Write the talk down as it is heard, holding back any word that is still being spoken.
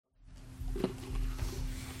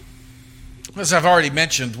As I've already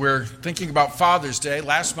mentioned, we're thinking about Father's Day.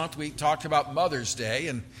 Last month we talked about Mother's Day,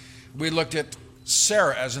 and we looked at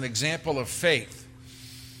Sarah as an example of faith.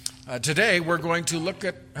 Today we're going to look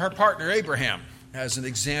at her partner Abraham as an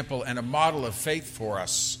example and a model of faith for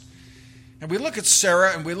us. And we look at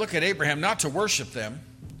Sarah and we look at Abraham not to worship them,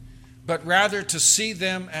 but rather to see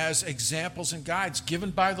them as examples and guides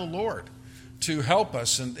given by the Lord to help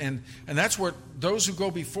us. And that's what those who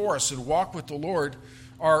go before us and walk with the Lord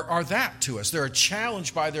are that to us. They're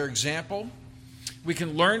challenged by their example. We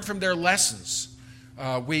can learn from their lessons.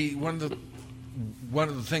 One of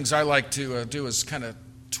the things I like to do is kind of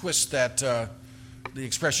twist that the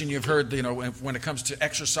expression you've heard, when it comes to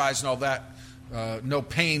exercise and all that, no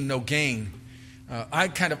pain, no gain. I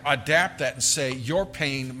kind of adapt that and say, your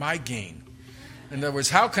pain, my gain. In other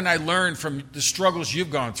words, how can I learn from the struggles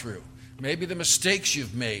you've gone through? Maybe the mistakes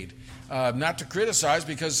you've made. Not to criticize,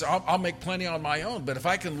 because I'll make plenty on my own. But if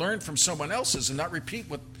I can learn from someone else's and not repeat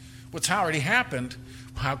what's already happened,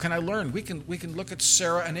 how can I learn? We can look at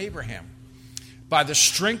Sarah and Abraham. By the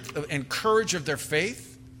strength and courage of their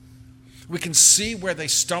faith, we can see where they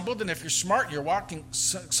stumbled. And if you're smart, you're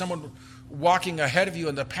someone walking ahead of you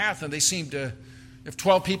in the path, and if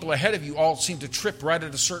 12 people ahead of you all seem to trip right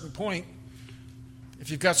at a certain point,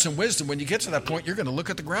 if you've got some wisdom, when you get to that point, you're going to look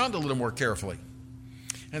at the ground a little more carefully.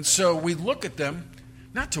 And so we look at them,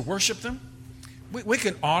 not to worship them. We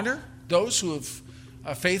can honor those who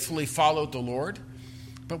have faithfully followed the Lord,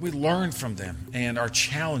 but we learn from them and are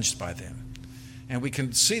challenged by them. And we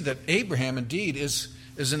can see that Abraham indeed is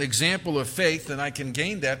an example of faith, and I can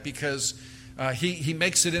gain that because he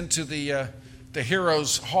makes it into the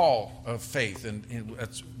hero's hall of faith. And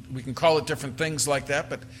we can call it different things like that,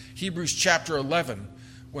 but Hebrews chapter 11,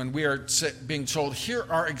 when we are being told, here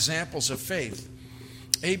are examples of faith,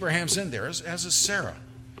 Abraham's in there, as is Sarah.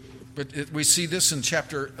 But we see this in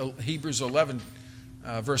Hebrews 11,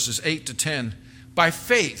 verses 8 to 10. By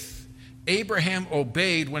faith, Abraham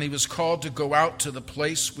obeyed when he was called to go out to the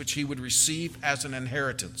place which he would receive as an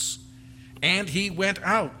inheritance. And he went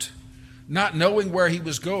out, not knowing where he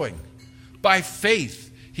was going. By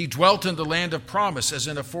faith, he dwelt in the land of promise as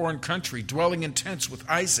in a foreign country, dwelling in tents with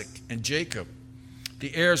Isaac and Jacob,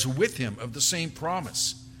 the heirs with him of the same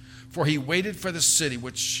promise. For he waited for the city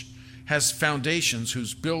which has foundations,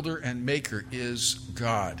 whose builder and maker is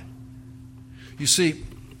God. You see,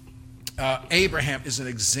 Abraham is an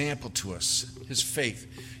example to us, his faith.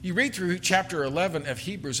 You read through chapter 11 of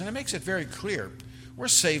Hebrews, and it makes it very clear. We're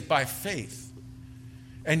saved by faith.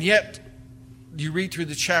 And yet, you read through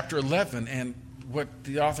the chapter 11, and what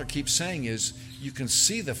the author keeps saying is, you can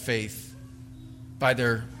see the faith by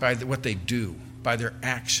what they do, by their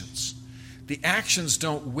actions. The actions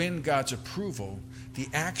don't win God's approval. The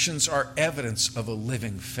actions are evidence of a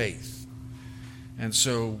living faith. And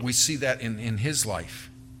so we see that in his life.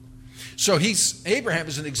 So Abraham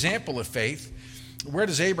is an example of faith. Where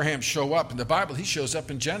does Abraham show up? In the Bible, he shows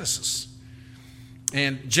up in Genesis.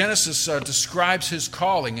 And Genesis describes his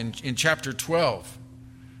calling in chapter 12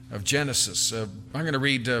 of Genesis. I'm going to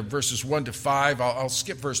read verses 1 to 5. I'll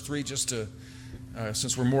skip verse 3 just to,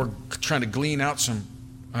 since we're more trying to glean out some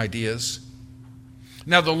ideas.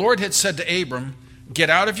 Now the Lord had said to Abram, get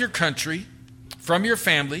out of your country, from your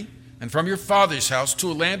family, and from your father's house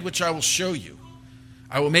to a land which I will show you.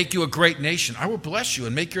 I will make you a great nation. I will bless you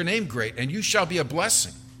and make your name great, and you shall be a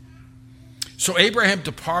blessing. So Abraham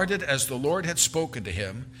departed as the Lord had spoken to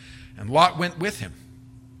him, and Lot went with him.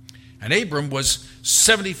 And Abram was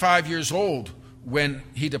 75 years old when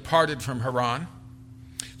he departed from Haran.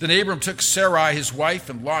 Then Abram took Sarai his wife,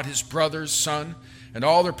 and Lot his brother's son, and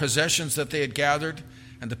all their possessions that they had gathered,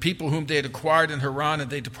 and the people whom they had acquired in Haran,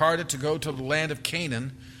 and they departed to go to the land of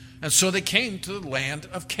Canaan. And so they came to the land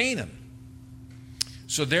of Canaan.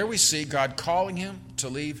 So there we see God calling him to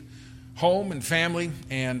leave home and family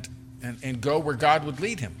and go where God would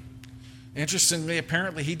lead him. Interestingly,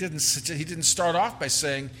 apparently he didn't start off by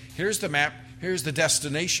saying, here's the map, here's the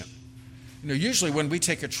destination. Usually when we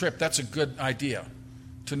take a trip, that's a good idea,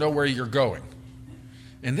 to know where you're going.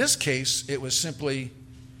 In this case, it was simply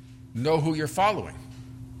know who you're following.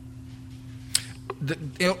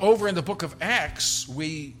 Over in the book of Acts,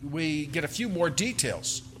 we get a few more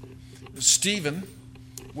details. Stephen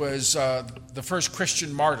was the first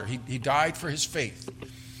Christian martyr. He died for his faith.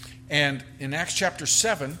 And in Acts chapter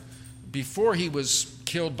 7, before he was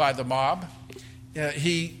killed by the mob,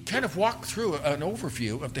 he kind of walked through an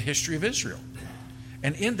overview of the history of Israel.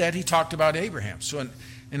 And in that, he talked about Abraham. So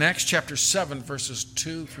in Acts chapter 7, verses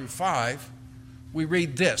 2 through 5, we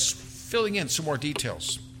read this, filling in some more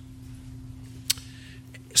details.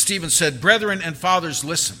 Stephen said, "Brethren and fathers,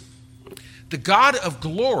 listen. The God of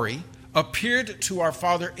glory appeared to our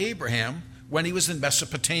father Abraham when he was in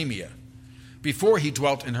Mesopotamia, before he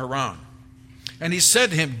dwelt in Haran. And he said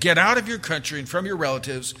to him, get out of your country and from your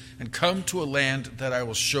relatives and come to a land that I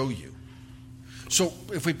will show you. So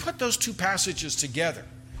if we put those two passages together,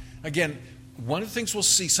 again, one of the things we'll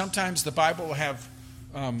see, sometimes the Bible will have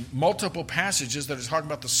multiple passages that are talking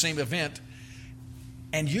about the same event,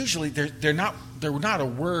 and usually they're not a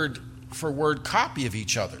word for word copy of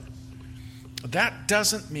each other. That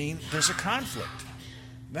doesn't mean there's a conflict.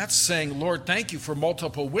 That's saying, Lord, thank you for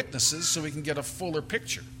multiple witnesses so we can get a fuller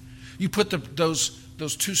picture. You put those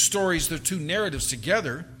two stories, the two narratives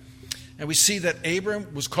together, and we see that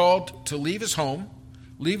Abram was called to leave his home,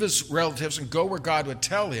 leave his relatives, and go where God would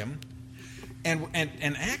tell him. And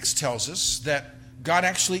Acts tells us that God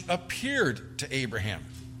actually appeared to Abraham.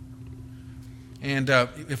 And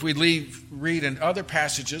if we read in other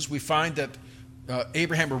passages, we find that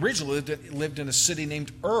Abraham originally lived in a city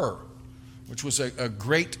named Ur, which was a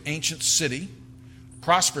great ancient city,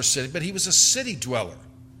 prosperous city, but he was a city dweller.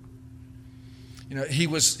 You know, he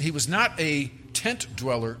was not a tent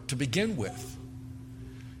dweller to begin with.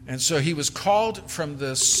 And so he was called from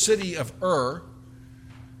the city of Ur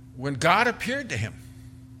when God appeared to him.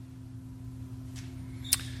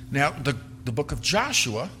 Now, the book of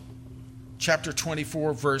Joshua, chapter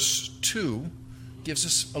 24, verse 2, gives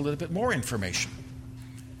us a little bit more information.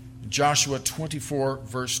 Joshua 24,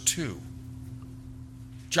 verse 2.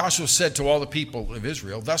 Joshua said to all the people of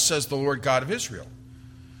Israel, thus says the Lord God of Israel,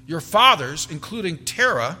 your fathers, including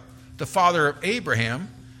Terah, the father of Abraham,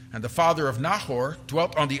 and the father of Nahor,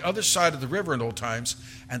 dwelt on the other side of the river in old times,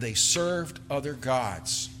 and they served other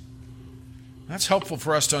gods. That's helpful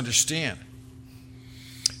for us to understand.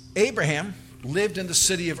 Abraham lived in the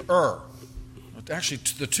city of Ur. Actually,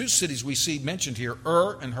 the two cities we see mentioned here,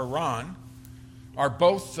 Ur and Haran, are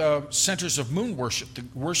both centers of moon worship,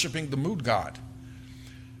 worshiping the moon god.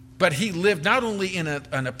 But he lived not only in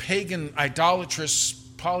a pagan, idolatrous,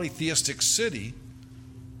 polytheistic city.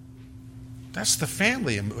 That's the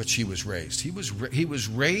family in which he was raised. He was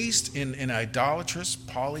raised in an idolatrous,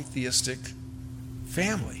 polytheistic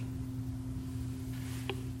family.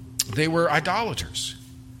 They were idolaters.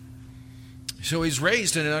 So he's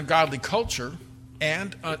raised in an ungodly culture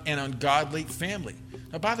and an ungodly family.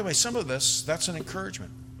 Now, by the way, some of this, that's an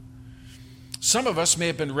encouragement. Some of us may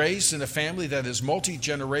have been raised in a family that is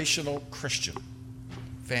multi-generational Christian.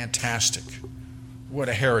 Fantastic. What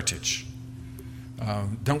a heritage.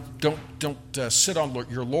 Don't sit on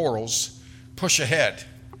your laurels. Push ahead.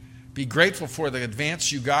 Be grateful for the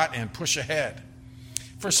advance you got and push ahead.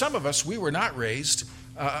 For some of us, we were not raised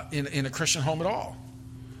in a Christian home at all.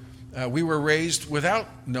 We were raised without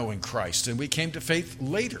knowing Christ, and we came to faith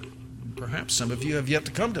later. Perhaps some of you have yet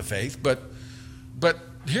to come to faith, but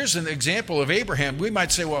here's an example of Abraham. We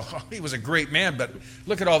might say, well, he was a great man, but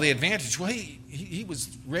look at all the advantage. Well, he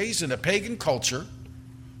was raised in a pagan culture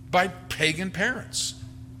by pagan parents.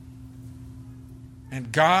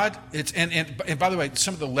 And God, and by the way,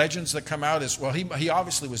 some of the legends that come out is, well, he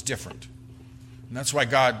obviously was different. And that's why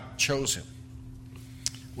God chose him.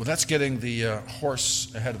 Well, that's getting the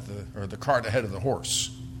horse ahead of the cart ahead of the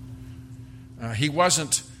horse. He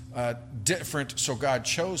wasn't different, so God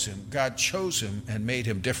chose him. God chose him and made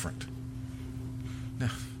him different.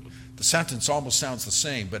 Now, the sentence almost sounds the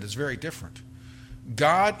same, but it's very different.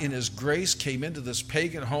 God, in his grace, came into this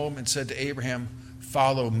pagan home and said to Abraham,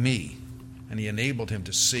 follow me. And he enabled him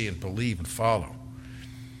to see and believe and follow.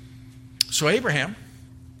 So Abraham,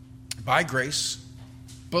 by grace,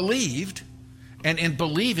 believed, and in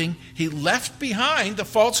believing, he left behind the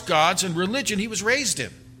false gods and religion he was raised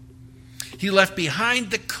in. He left behind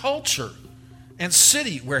the culture and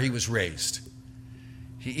city where he was raised.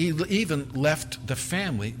 He even left the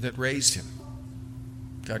family that raised him.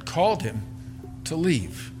 God called him to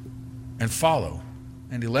leave and follow,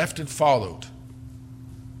 and he left and followed.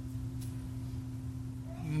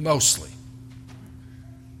 Mostly.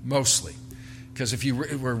 Because if you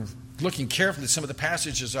were looking carefully at some of the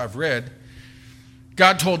passages I've read,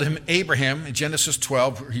 God told him, Abraham, in Genesis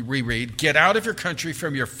 12, we read, get out of your country,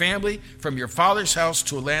 from your family, from your father's house,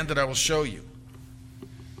 to a land that I will show you.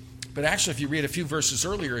 But actually, if you read a few verses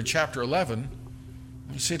earlier in chapter 11,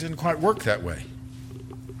 you see it didn't quite work that way.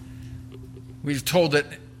 We're told that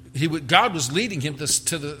God was leading him to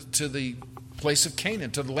the place of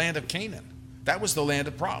Canaan, to the land of Canaan. That was the land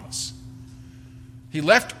of promise. He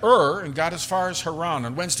left Ur and got as far as Haran.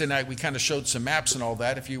 On Wednesday night, we kind of showed some maps and all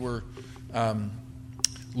that. If you were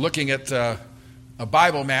looking at a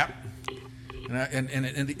Bible map, and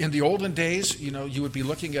in the olden days, you would be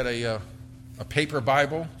looking at a paper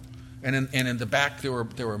Bible, and in the back there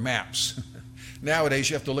were maps. Nowadays,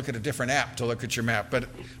 you have to look at a different app to look at your map. But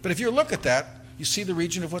if you look at that, you see the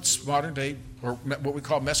region of what's modern day, or what we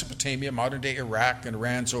call Mesopotamia, modern day Iraq, and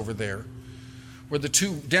Iran's over there, where the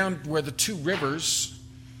two rivers,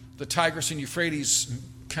 the Tigris and Euphrates,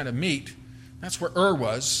 kind of meet. That's where Ur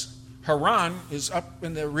was. Haran is up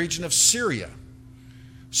in the region of Syria.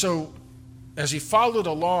 So as he followed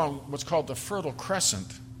along what's called the Fertile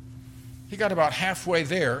Crescent, he got about halfway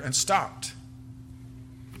there and stopped.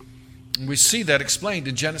 And we see that explained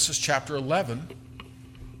in Genesis chapter 11,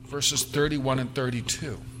 verses 31 and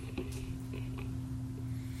 32.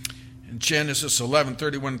 In Genesis 11,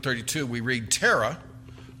 31 and 32, we read, Terah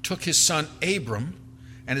took his son Abram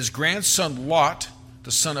and his grandson Lot,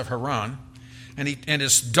 the son of Haran, and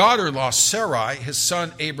his daughter-in-law Sarai, his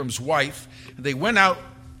son Abram's wife, and they went out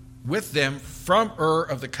with them from Ur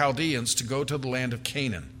of the Chaldeans to go to the land of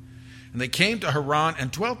Canaan. And they came to Haran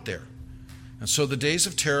and dwelt there. And so the days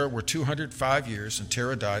of Terah were 205 years, and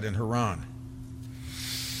Terah died in Haran.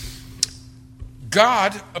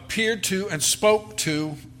 God appeared to and spoke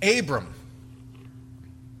to Abram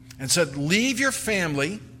and said, leave your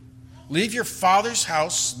family, leave your father's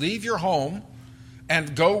house, leave your home,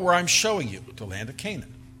 and go where I'm showing you, the land of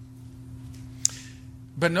Canaan.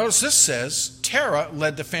 But notice this says, Terah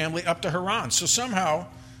led the family up to Haran. So somehow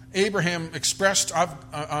Abraham expressed,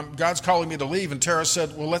 God's calling me to leave, and Terah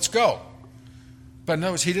said, well, let's go. But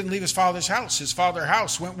notice he didn't leave his father's house. His father's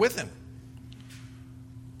house went with him.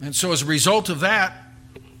 And so as a result of that,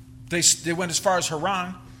 they went as far as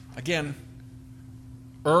Haran. Again,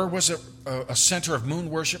 Ur was a center of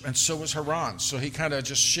moon worship, and so was Haran. So he kind of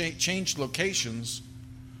just changed locations,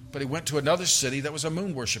 but he went to another city that was a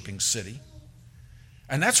moon worshiping city.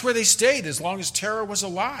 And that's where they stayed as long as Terah was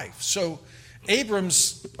alive. So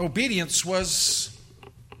Abram's obedience was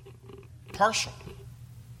partial.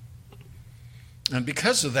 And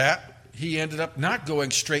because of that, he ended up not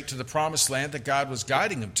going straight to the promised land that God was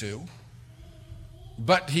guiding him to,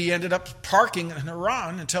 but he ended up parking in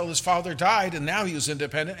Haran until his father died, and now he was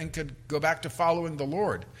independent and could go back to following the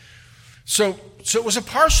Lord. So it was a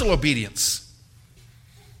partial obedience.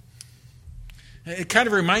 It kind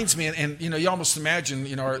of reminds me, and you almost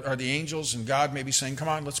imagine, are the angels and God maybe saying, come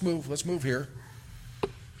on, let's move here.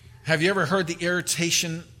 Have you ever heard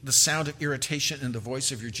the sound of irritation in the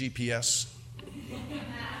voice of your GPS?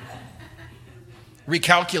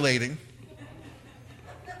 Recalculating.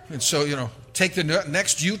 And so, take the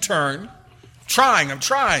next U-turn. I'm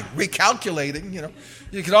trying, recalculating,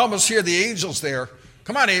 You can almost hear the angels there.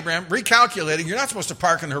 Come on, Abraham, recalculating. You're not supposed to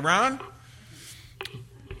park in Haran.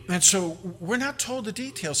 And so we're not told the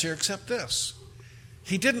details here except this.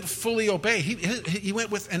 He didn't fully obey. He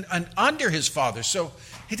went with and under his father. So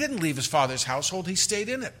he didn't leave his father's household. He stayed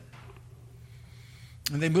in it.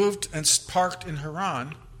 And they moved and parked in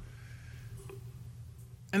Haran.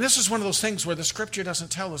 And this is one of those things where the scripture doesn't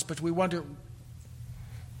tell us, but we wonder,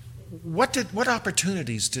 what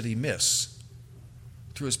opportunities did he miss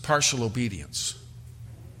through his partial obedience?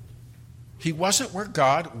 He wasn't where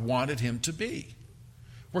God wanted him to be,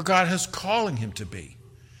 where God is calling him to be.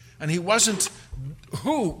 And he wasn't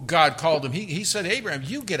who God called him. He said, Abraham,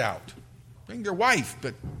 you get out. Bring your wife,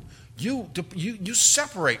 but you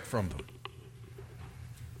separate from them.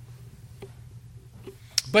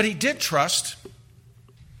 But he did trust.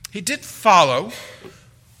 He did follow,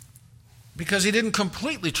 because he didn't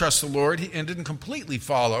completely trust the Lord and didn't completely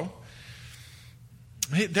follow.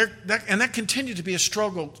 And that continued to be a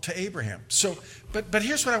struggle to Abraham. So, but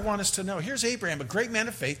here's what I want us to know. Here's Abraham, a great man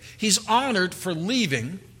of faith. He's honored for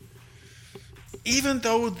leaving, even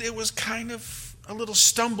though it was kind of a little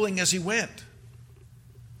stumbling as he went.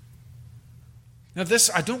 Now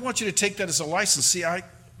I don't want you to take that as a license. See,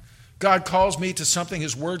 God calls me to something.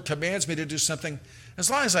 His word commands me to do something. As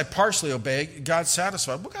long as I partially obey, God's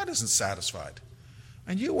satisfied. Well, God isn't satisfied.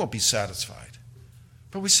 And you won't be satisfied.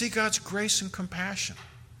 But we see God's grace and compassion.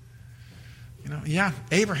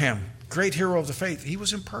 Abraham, great hero of the faith, he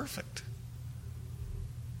was imperfect.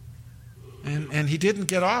 And he didn't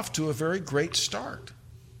get off to a very great start.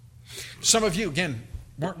 Some of you, again,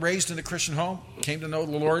 weren't raised in a Christian home, came to know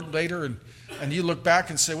the Lord later, and you look back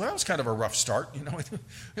and say, well, that was kind of a rough start.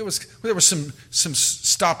 There was some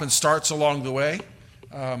stop and starts along the way.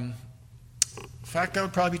 In fact, that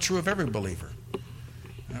would probably be true of every believer.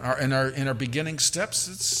 In our beginning steps,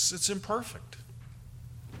 it's imperfect.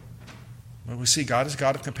 But we see God is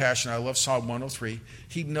God of compassion. I love Psalm 103.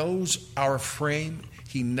 He knows our frame.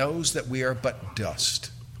 He knows that we are but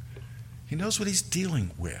dust. He knows what he's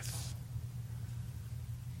dealing with.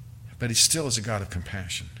 But he still is a God of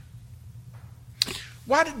compassion.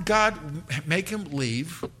 Why did God make him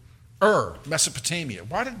leave Ur, Mesopotamia?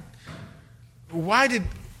 Why did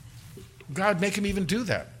God make him even do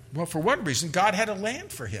that? Well, for one reason, God had a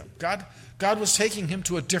land for him. God was taking him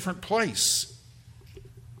to a different place.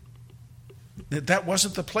 That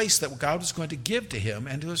wasn't the place that God was going to give to him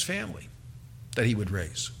and to his family that he would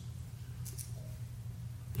raise.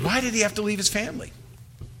 Why did he have to leave his family?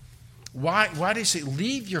 Why did he say,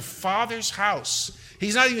 leave your father's house?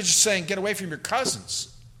 He's not even just saying, get away from your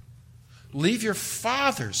cousins. Leave your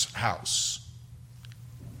father's house.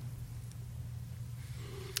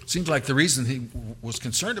 Seems like the reason he was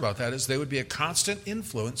concerned about that is they would be a constant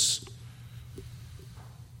influence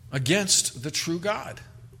against the true God.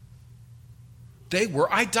 They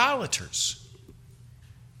were idolaters.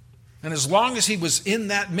 And as long as he was in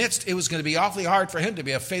that midst, it was going to be awfully hard for him to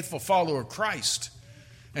be a faithful follower of Christ.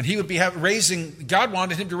 And he would be God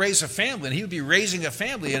wanted him to raise a family, and he would be raising a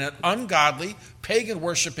family in an ungodly,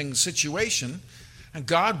 pagan-worshiping situation, and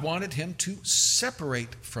God wanted him to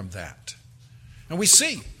separate from that. And we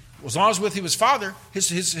see, as long as with his father,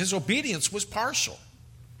 his obedience was partial.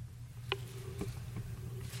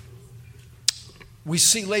 We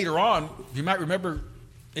see later on, you might remember,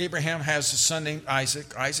 Abraham has a son named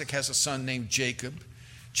Isaac. Isaac has a son named Jacob.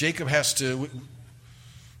 Jacob has to,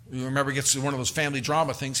 you remember, gets to one of those family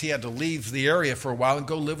drama things. He had to leave the area for a while and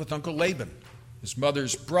go live with Uncle Laban, his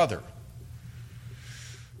mother's brother.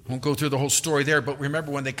 Won't go through the whole story there, but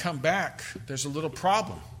remember when they come back, there's a little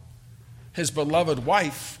problem. His beloved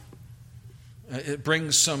wife it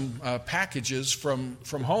brings some packages from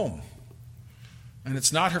home, and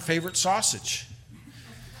it's not her favorite sausage.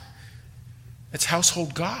 It's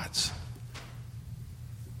household gods.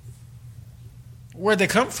 Where'd they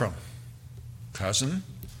come from? Cousin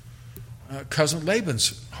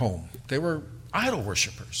Laban's home. They were idol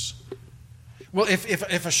worshipers. Well,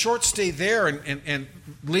 if a short stay there and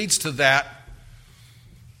leads to that,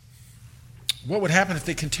 what would happen if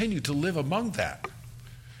they continued to live among that?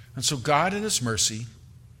 And so God in his mercy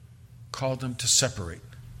called them to separate.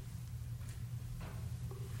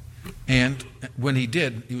 And when he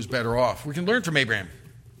did, he was better off. We can learn from Abraham.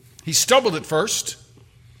 He stumbled at first,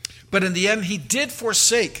 but in the end he did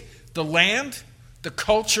forsake the land, the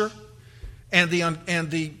culture, and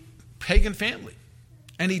the pagan family.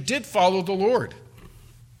 And he did follow the Lord.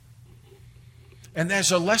 And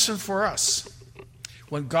there's a lesson for us.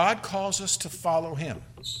 When God calls us to follow him,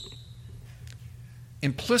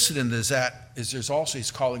 implicit in that is there's also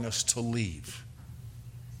he's calling us to leave.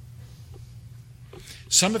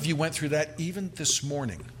 Some of you went through that even this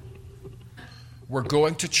morning. We're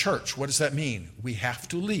going to church. What does that mean? We have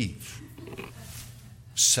to leave.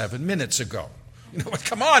 7 minutes ago. You know,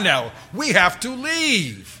 come on now. We have to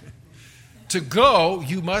leave. To go,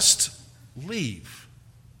 you must leave.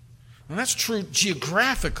 And that's true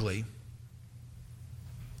geographically.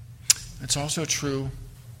 It's also true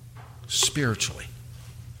spiritually.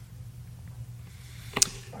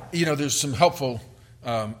 You know, there's some helpful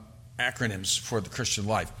acronyms for the Christian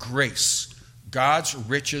life. Grace, God's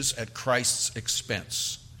riches at Christ's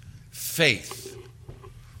expense. Faith,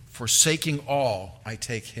 forsaking all, I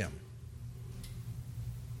take him.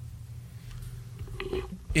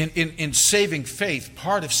 In saving faith,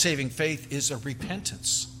 part of saving faith is a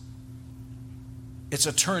repentance. It's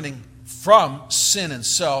a turning from sin and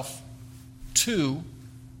self to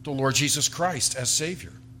the Lord Jesus Christ as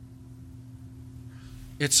Savior.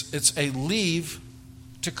 It's a leave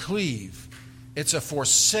to cleave. It's a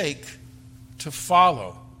forsake to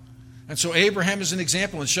follow. And so Abraham is an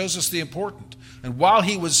example and shows us the important. And while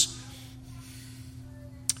he was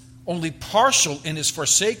only partial in his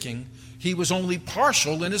forsaking, he was only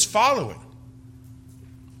partial in his following.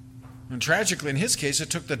 And tragically, in his case,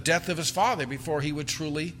 it took the death of his father before he would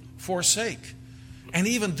truly forsake. And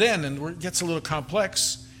even then, and it gets a little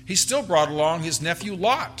complex, he still brought along his nephew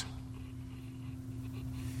Lot.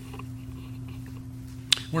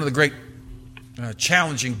 One of the great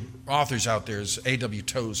challenging authors out there is A.W.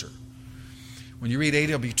 Tozer. When you read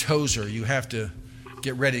A.W. Tozer, you have to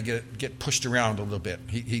get ready to get pushed around a little bit.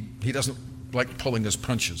 He doesn't like pulling his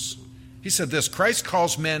punches. He said this: Christ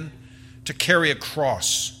calls men to carry a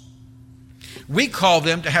cross. We call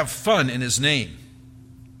them to have fun in his name.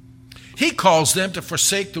 He calls them to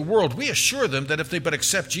forsake the world. We assure them that if they but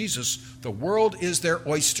accept Jesus, the world is their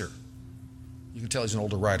oyster. You can tell he's an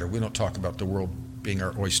older writer. We don't talk about the world being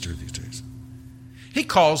our oyster these days. He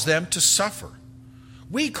calls them to suffer.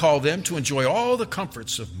 We call them to enjoy all the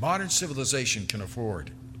comforts of modern civilization can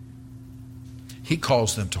afford. He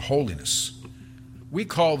calls them to holiness. We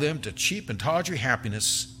call them to cheap and tawdry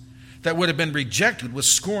happiness that would have been rejected with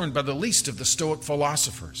scorn by the least of the Stoic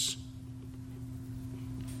philosophers.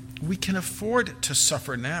 We can afford to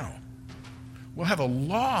suffer now. we'll have a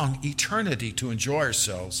long eternity to enjoy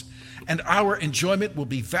ourselves, and our enjoyment will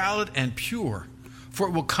be valid and pure, for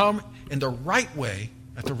it will come in the right way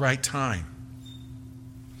at the right time.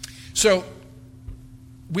 So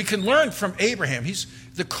we can learn from Abraham.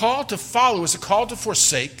 The call to follow is a call to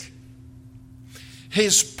forsake.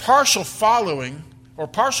 His partial following or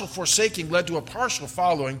partial forsaking led to a partial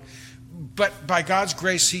following, but by God's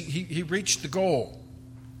grace, he reached the goal.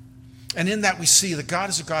 And in that we see that God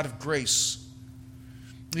is a God of grace.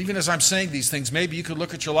 Even as I'm saying these things, maybe you could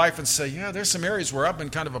look at your life and say, yeah, there's some areas where I've been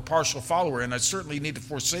kind of a partial follower, and I certainly need to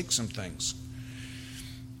forsake some things.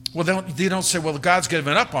 Well, they don't say, well, God's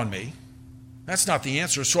given up on me. That's not the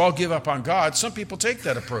answer, so I'll give up on God. Some people take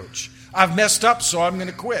that approach. I've messed up, so I'm going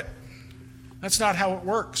to quit. That's not how it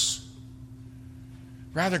works.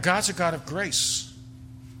 Rather, God's a God of grace.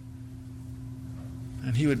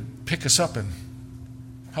 And he would pick us up and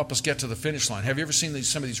help us get to the finish line. Have you ever seen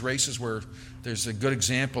some of these races where there's a good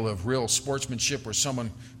example of real sportsmanship where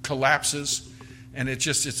someone collapses, and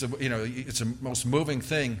it's a most moving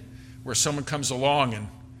thing where someone comes along and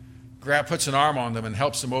puts an arm on them and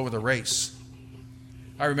helps them over the race.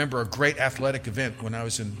 I remember a great athletic event when I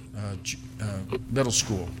was in middle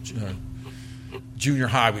school, junior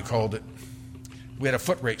high we called it. We had a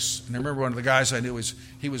foot race, and I remember one of the guys I knew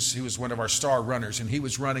he was one of our star runners, and he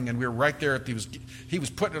was running, and we were right there. He was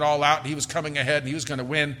putting it all out, and he was coming ahead, and he was going to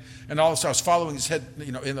win. And all of a sudden, I was following his head,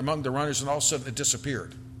 in among the runners, and all of a sudden, it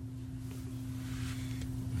disappeared.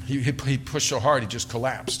 He pushed so hard, he just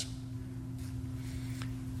collapsed.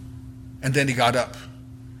 And then he got up,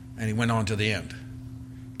 and he went on to the end,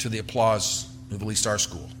 to the applause of at least our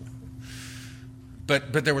school.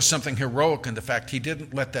 But there was something heroic in the fact he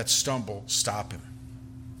didn't let that stumble stop him.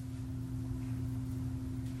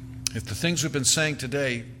 If the things we've been saying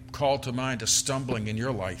today call to mind a stumbling in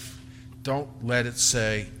your life, don't let it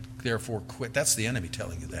say, therefore quit. That's the enemy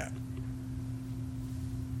telling you that.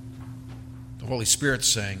 The Holy Spirit's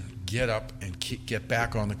saying, get up and get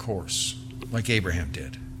back on the course, like Abraham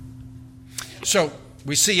did. So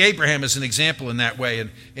we see Abraham as an example in that way,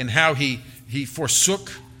 in how he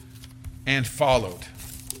forsook and followed.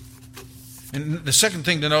 And the second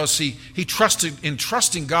thing to notice, he trusted in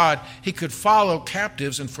trusting God, he could follow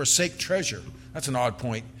captives and forsake treasure. That's an odd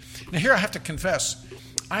point. Now here I have to confess,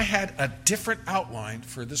 I had a different outline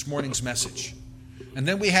for this morning's message. And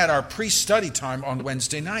then we had our pre-study time on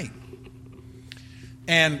Wednesday night.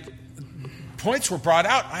 And points were brought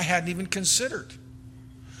out I hadn't even considered.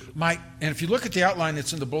 And if you look at the outline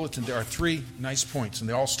that's in the bulletin, there are 3 nice points, and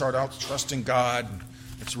they all start out trusting God. And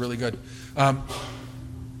it's really good.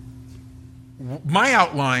 My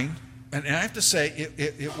outline, and I have to say,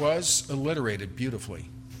 it was alliterated beautifully,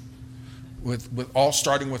 with all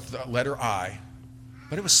starting with the letter I,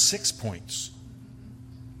 but it was 6 points.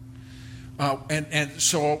 And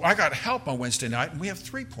so I got help on Wednesday night, and we have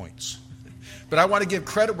 3 points. But I want to give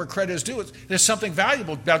credit where credit is due. There's something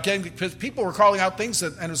valuable about getting, because people were calling out things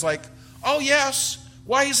and it was like, oh yes,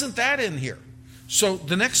 why isn't that in here? So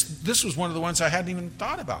this was one of the ones I hadn't even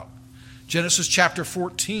thought about. Genesis chapter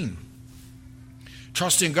 14.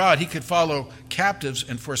 Trusting God, he could follow captives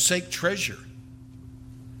and forsake treasure.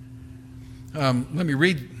 Let me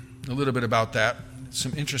read a little bit about that.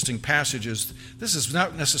 Some interesting passages. This is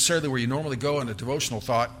not necessarily where you normally go in a devotional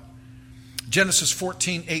thought. Genesis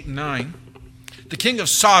 14, 8 and 9. The king of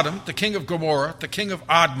Sodom, the king of Gomorrah, the king of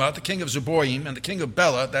Admah, the king of Zeboim, and the king of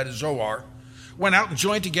Bela, that is Zoar, went out and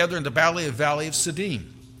joined together in the valley of Siddim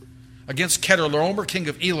against Kedorlaomer, king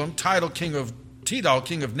of Elam, Tidal, king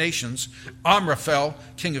of nations, Amraphel,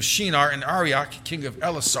 king of Shinar, and Arioch, king of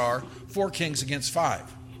Elasar, 4 kings against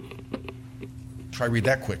 5. Try to read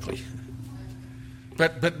that quickly.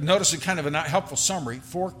 But notice a kind of a not helpful summary.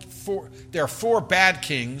 There are 4 bad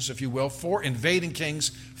kings, if you will, 4 invading kings,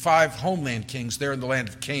 5 homeland kings there in the land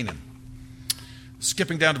of Canaan.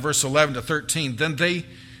 Skipping down to verse 11 to 13. Then they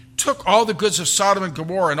took all the goods of Sodom and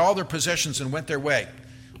Gomorrah and all their possessions and went their way.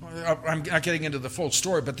 I'm not getting into the full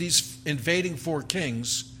story, but these invading 4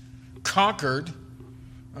 kings conquered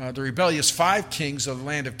the rebellious 5 kings of the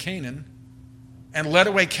land of Canaan and led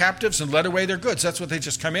away captives and led away their goods. That's what they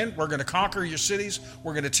just come in. We're going to conquer your cities.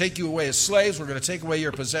 We're going to take you away as slaves. We're going to take away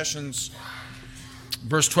your possessions.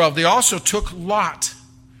 Verse 12, they also took Lot,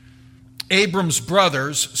 Abram's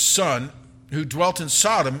brother's son, who dwelt in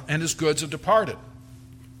Sodom, and his goods have departed.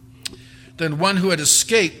 Then one who had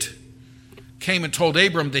escaped came and told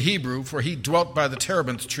Abram the Hebrew, for he dwelt by the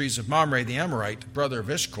terebinth trees of Mamre the Amorite, brother of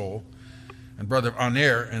Eshcol, and brother of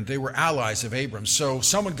Aner, and they were allies of Abram. So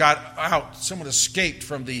someone got out, someone escaped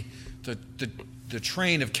from the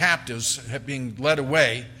train of captives being led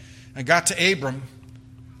away, and got to Abram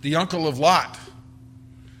the uncle of Lot.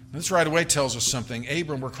 This right away tells us something.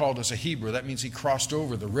 Abram, we're called as a Hebrew. That means he crossed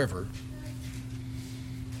over the river.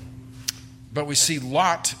 But we see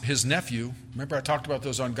Lot, his nephew. Remember I talked about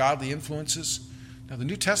those ungodly influences? Now the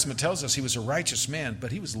New Testament tells us he was a righteous man,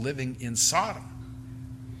 but he was living in Sodom.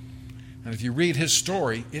 And if you read his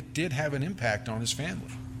story, it did have an impact on his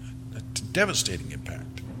family. A devastating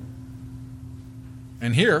impact.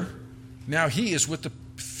 And here, now he is with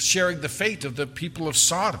sharing the fate of the people of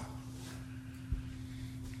Sodom.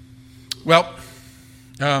 Well,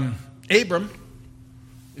 Abram,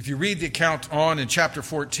 if you read the account on in chapter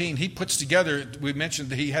 14, he puts together, we mentioned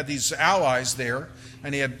that he had these allies there,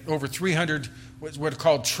 and he had over 300 what are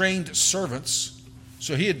called trained servants.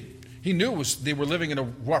 So he knew they were living in a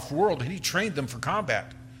rough world, and he trained them for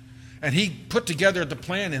combat. And he put together the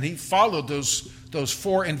plan, and he followed those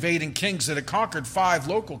 4 invading kings that had conquered 5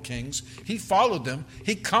 local kings. He followed them,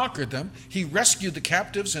 he conquered them, he rescued the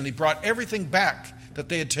captives, and he brought everything back that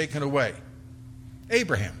they had taken away.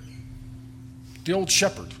 Abraham, the old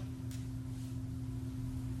shepherd.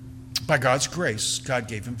 By God's grace, God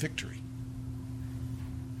gave him victory.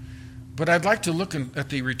 But I'd like to look at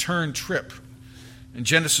the return trip in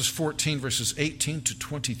Genesis 14, verses 18 to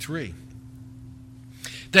 23.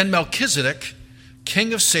 Then Melchizedek,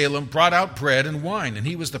 king of Salem, brought out bread and wine, and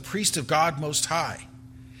he was the priest of God Most High.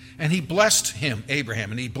 And he blessed him,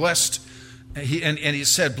 Abraham, and he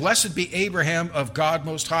said, "Blessed be Abraham of God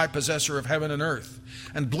Most High, possessor of heaven and earth.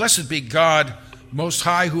 And blessed be God Most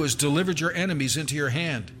High, who has delivered your enemies into your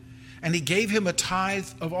hand." And he gave him a tithe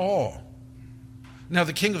of all. Now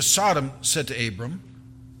the king of Sodom said to Abram,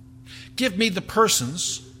 "Give me the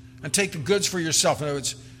persons and take the goods for yourself." In other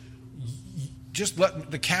words, just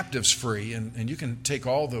let the captives free, and you can take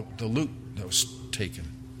all the loot that was taken.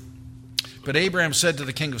 But Abraham said to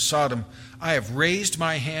the king of Sodom, "I have raised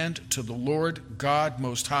my hand to the Lord God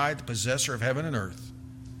Most High, the possessor of heaven and earth,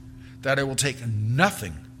 that I will take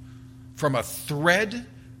nothing from a thread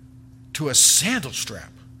to a sandal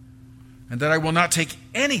strap, and that I will not take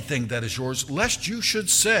anything that is yours, lest you should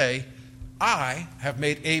say, I have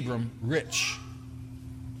made Abram rich."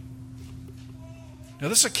 Now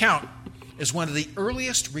this account is one of the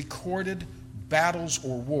earliest recorded battles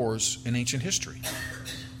or wars in ancient history.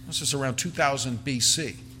 This is around 2000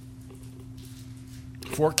 BC.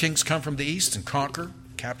 4 kings come from the east and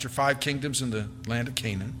capture 5 kingdoms in the land of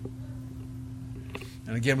Canaan.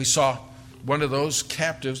 And again, we saw one of those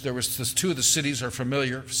captives. There was 2 of the cities are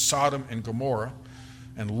familiar, Sodom and Gomorrah.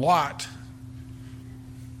 And Lot,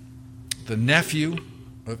 the nephew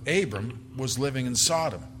of Abram, was living in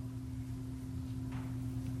Sodom.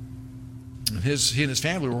 And he and his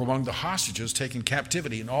family were among the hostages taken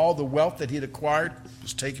captivity, and all the wealth that he had acquired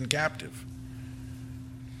was taken captive.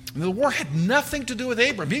 And the war had nothing to do with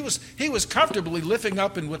Abram. He was comfortably living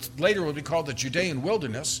up in what later would be called the Judean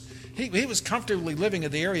wilderness. He was comfortably living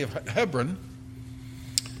in the area of Hebron,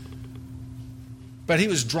 but he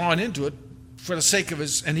was drawn into it for the sake of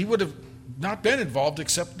and he would have not been involved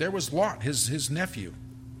except there was Lot, his nephew.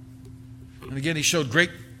 And again, he showed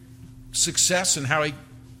great success in how he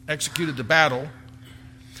executed the battle.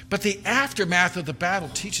 But the aftermath of the battle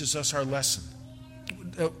teaches us our lesson.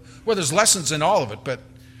 Well, there's lessons in all of it, but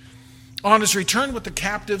on his return with the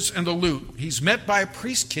captives and the loot, he's met by a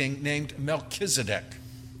priest king named Melchizedek.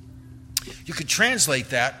 You could translate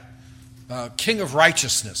that king of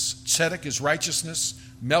righteousness. Tzedek is righteousness.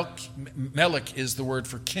 Melech is the word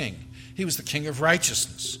for king. He was the king of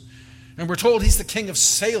righteousness. And we're told he's the king of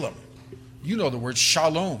Salem. You know the word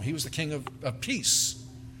shalom. He was the king of peace.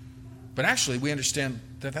 But actually, we understand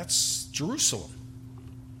that that's Jerusalem.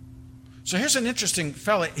 So here's an interesting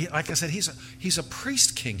fellow. Like I said, he's a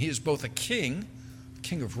priest king. He is both a king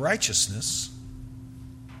of righteousness,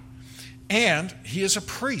 and he is a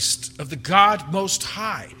priest of the God Most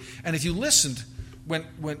High. And if you listened,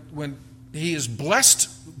 when he is blessed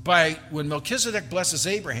when Melchizedek blesses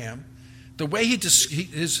Abraham, the way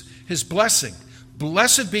his blessing,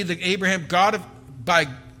 blessed be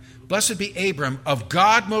blessed be Abram of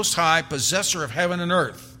God Most High, possessor of heaven and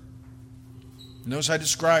earth. Notice how he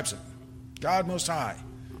describes it. God Most High,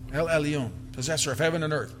 El Elyon, possessor of heaven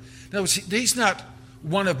and earth. In other words, he's not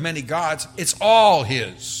one of many gods. It's all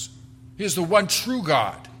his. He is the one true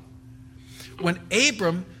God. When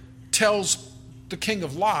Abram tells the king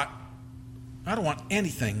of Lot, I don't want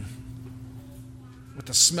anything with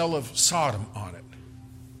the smell of Sodom on it.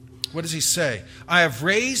 What does he say? I have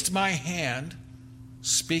raised my hand,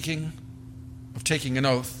 speaking of taking an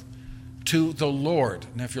oath, to the Lord.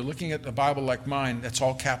 Now, if you're looking at a Bible like mine, that's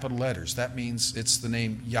all capital letters. That means it's the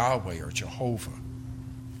name Yahweh or Jehovah.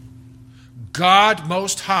 God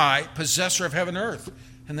Most High, possessor of heaven and earth.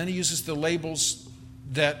 and then he uses the labels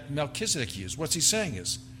that Melchizedek used. What's he saying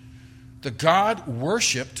is, the God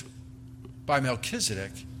worshipped by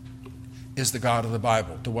Melchizedek is the God of the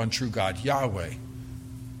Bible, the one true God, Yahweh,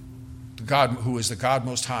 the God who is the God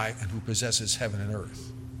Most High and who possesses heaven and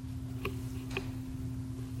earth.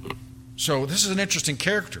 So this is an interesting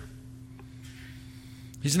character.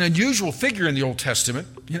 He's an unusual figure in the Old Testament.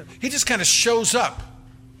 He just kind of shows up.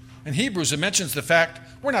 In Hebrews, it mentions the fact,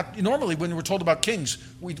 normally when we're told about kings,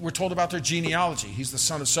 we're told about their genealogy. He's the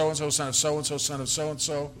son of so-and-so, son of so-and-so, son of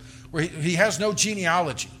so-and-so. Where he has no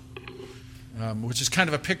genealogy, which is kind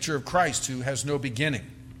of a picture of Christ who has no beginning,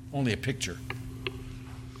 only a picture.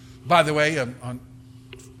 By the way, in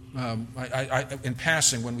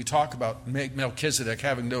passing, when we talk about Melchizedek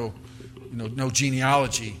having no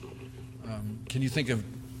genealogy, can you think of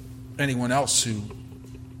anyone else who,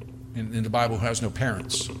 in the Bible, who has no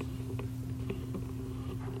parents?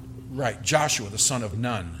 Right, Joshua, the son of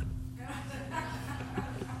Nun.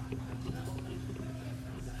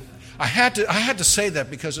 I had to say that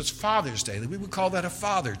because it's Father's Day. We would call that a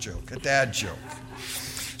father joke, a dad joke.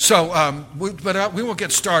 So, we won't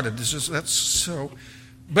get started.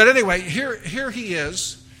 But anyway, here he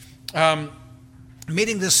is,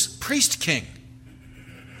 meeting this priest king.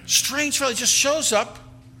 Strange fellow, just shows up.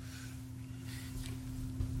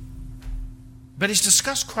 But he's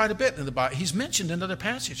discussed quite a bit in the Bible. He's mentioned in other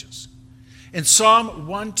passages. In Psalm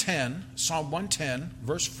 110,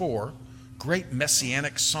 verse 4, great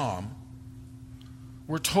messianic psalm,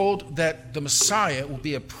 we're told that the Messiah will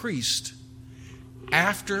be a priest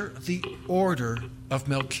after the order of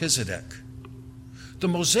Melchizedek. The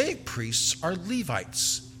Mosaic priests are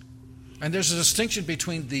Levites. And there's a distinction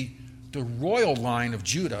between the royal line of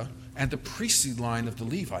Judah and the priestly line of the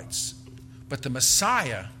Levites. But the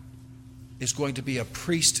Messiah is going to be a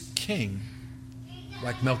priest king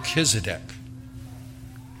like Melchizedek.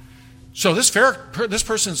 So this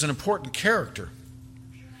person is an important character.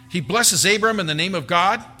 He blesses Abram in the name of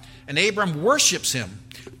God, and Abram worships him.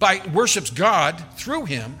 Worships God through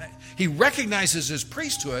him. He recognizes his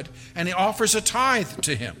priesthood, and he offers a tithe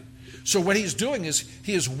to him. So what he's doing is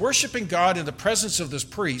he is worshiping God in the presence of this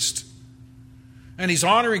priest, and he's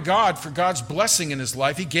honoring God for God's blessing in his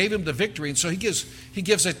life. He gave him the victory, and so he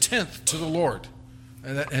gives a tenth to the Lord.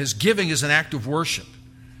 And his giving is an act of worship.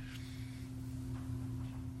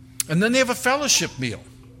 And then they have a fellowship meal.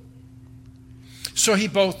 So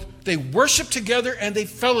they worship together and they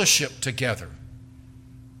fellowship together.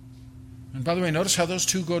 And by the way, notice how those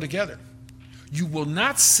two go together. You will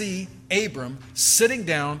not see Abram sitting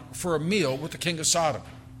down for a meal with the king of Sodom.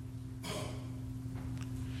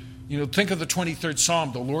 Think of the 23rd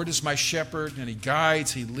Psalm. The Lord is my shepherd, and he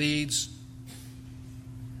guides, he leads.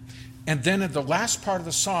 And then in the last part of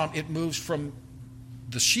the Psalm, it moves from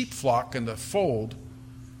the sheep flock and the fold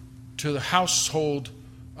to the household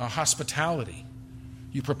hospitality.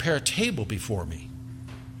 You prepare a table before me.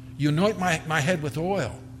 You anoint my head with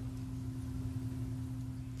oil.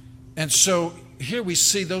 And so here we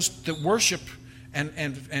see those that worship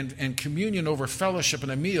and communion over fellowship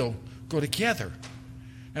and a meal go together.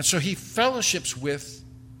 And so he fellowships with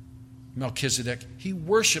Melchizedek. He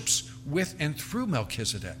worships with and through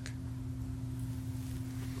Melchizedek.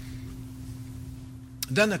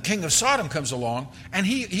 Then the king of Sodom comes along, and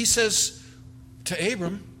he says to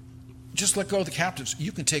Abram, just let go of the captives.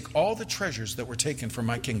 You can take all the treasures that were taken from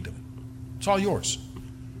my kingdom. It's all yours.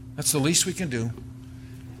 That's the least we can do.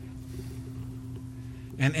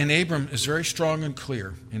 And Abram is very strong and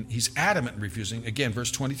clear, and he's adamant in refusing. Again,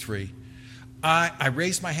 verse 23, I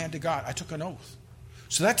raised my hand to God. I took an oath.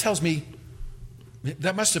 So that tells me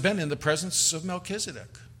that must have been in the presence of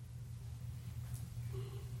Melchizedek.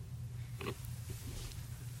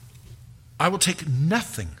 I will take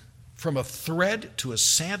nothing from a thread to a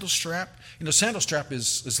sandal strap. Sandal strap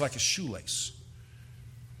is like a shoelace.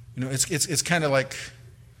 It's kind of like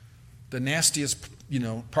the nastiest,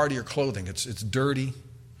 part of your clothing. It's dirty.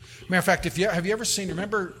 Matter of fact, have you ever seen,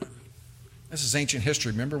 remember, this is ancient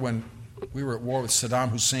history, remember when we were at war with Saddam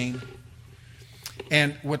Hussein?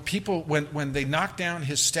 And when they knocked down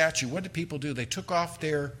his statue, what did people do? They took off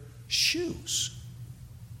their shoes.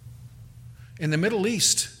 In the Middle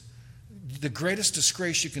East, the greatest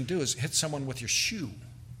disgrace you can do is hit someone with your shoe.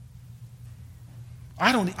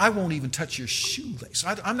 I won't even touch your shoelace.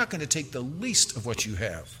 I'm not going to take the least of what you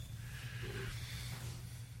have.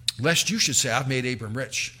 Lest you should say, I've made Abram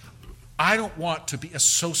rich. I don't want to be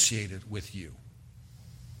associated with you.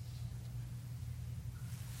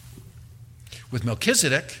 With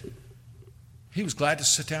Melchizedek, he was glad to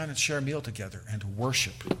sit down and share a meal together and to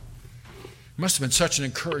worship. It must have been such an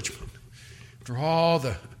encouragement. After all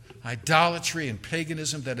the idolatry and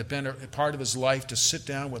paganism that had been a part of his life, to sit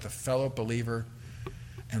down with a fellow believer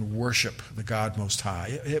and worship the God Most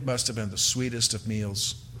High. It must have been the sweetest of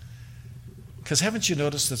meals. Because haven't you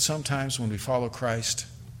noticed that sometimes when we follow Christ,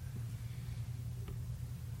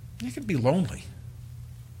 you can be lonely.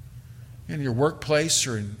 In your workplace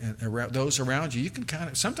or in those around you, you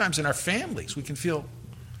can sometimes in our families, we can feel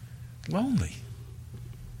lonely.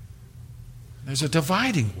 There's a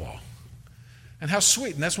dividing wall. And how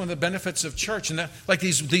sweet. And that's one of the benefits of church. And like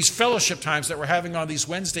these fellowship times that we're having on these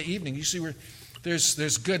Wednesday evenings, you see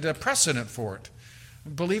there's good precedent for it.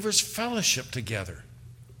 Believers fellowship together.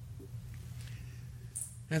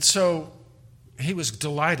 And so he was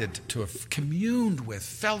delighted to have communed with,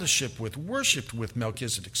 fellowship with, worshiped with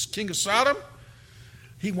Melchizedek, king of Sodom.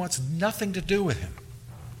 He wants nothing to do with him.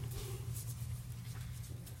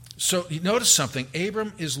 So you notice something.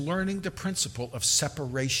 Abram is learning the principle of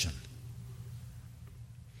separation.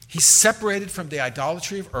 He's separated from the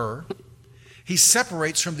idolatry of Ur. He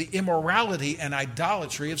separates from the immorality and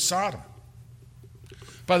idolatry of Sodom.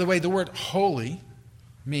 By the way, the word holy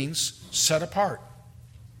means set apart.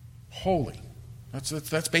 Holy.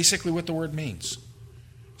 That's basically what the word means.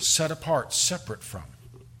 Set apart, separate from.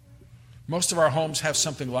 Most of our homes have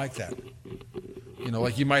something like that.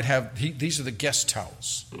 Like you might have, these are the guest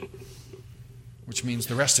towels, which means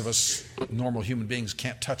the rest of us, normal human beings,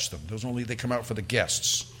 can't touch them. They come out for the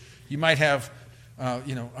guests. You might have,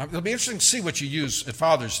 it'll be interesting to see what you use at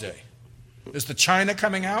Father's Day. Is the china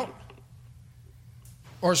coming out?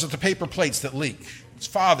 Or is it the paper plates that leak? It's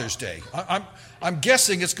Father's Day. I'm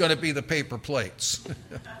guessing it's going to be the paper plates.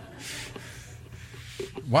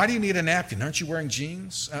 Why do you need a napkin? Aren't you wearing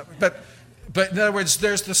jeans? But in other words,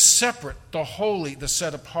 there's the separate, the holy, the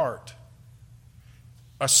set apart.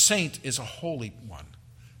 A saint is a holy one,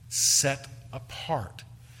 set apart.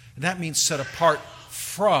 And that means set apart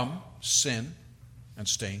from sin and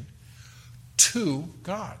stain to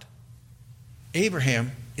God.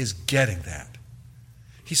 Abraham is getting that.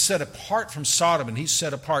 He's set apart from Sodom, and he's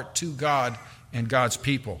set apart to God and God's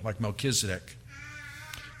people, like Melchizedek.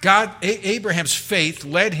 Abraham's faith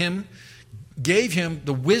gave him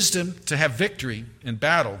the wisdom to have victory in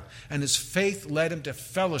battle, and his faith led him to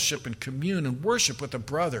fellowship and commune and worship with a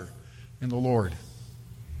brother in the Lord.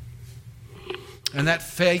 And that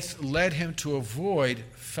faith led him to avoid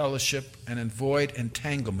fellowship and avoid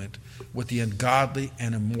entanglement with the ungodly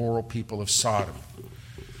and immoral people of Sodom.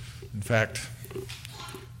 In fact,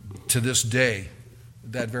 to this day,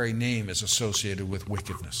 that very name is associated with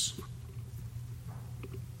wickedness.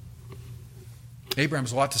 Abraham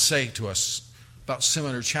has a lot to say to us about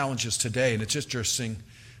similar challenges today, and it's interesting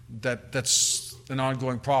that that's an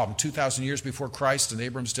ongoing problem. 2,000 years before Christ in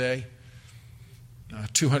Abraham's day,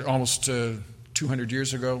 almost 200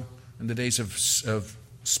 years ago, in the days of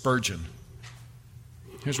Spurgeon.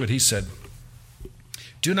 Here's what he said.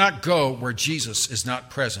 Do not go where Jesus is not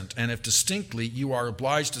present, and if distinctly you are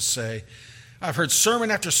obliged to say, I've heard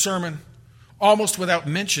sermon after sermon, almost without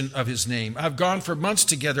mention of his name. I've gone for months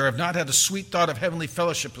together. I've not had a sweet thought of heavenly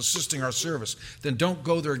fellowship assisting our service. Then don't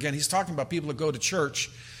go there again. He's talking about people that go to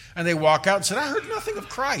church, and they walk out and say, I heard nothing of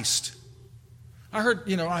Christ. I heard,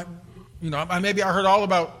 maybe I heard all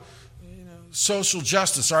about social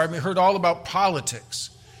justice, or I heard all about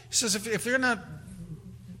politics. He says, if you're not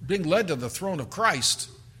being led to the throne of Christ,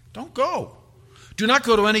 don't go. Do not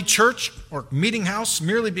go to any church or meeting house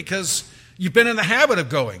merely because you've been in the habit of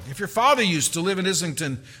going. If your father used to live in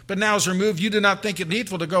Islington but now is removed, you do not think it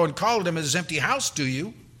needful to go and call at him at his empty house, do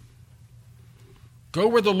you? Go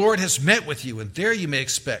where the Lord has met with you, and there you may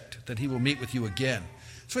expect that he will meet with you again.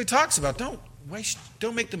 So he talks about don't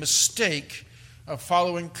make the mistake of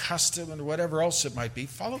following custom and whatever else it might be.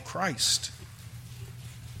 Follow Christ.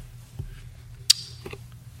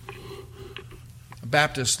 A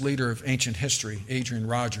Baptist leader of ancient history, Adrian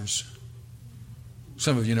Rogers.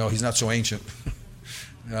 Some of you know he's not so ancient.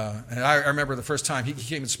 And I remember the first time he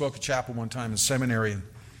came and spoke at chapel one time in seminary,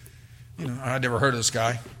 and I'd never heard of this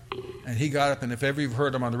guy. And he got up, and if ever you've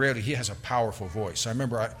heard him on the radio, he has a powerful voice. I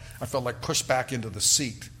remember I felt like pushed back into the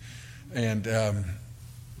seat, and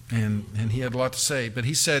he had a lot to say. But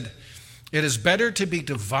he said, it is better to be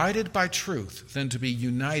divided by truth than to be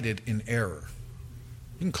united in error.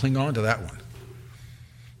 You can cling on to that one.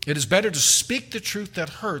 It is better to speak the truth that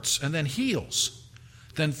hurts and then heals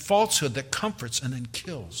than falsehood that comforts and then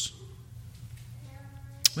kills.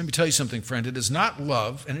 Let me tell you something, friend. It is not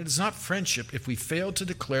love and it is not friendship if we fail to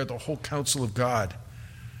declare the whole counsel of God.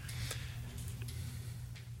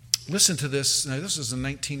 Listen to this. Now, this is in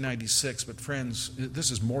 1996, but friends, this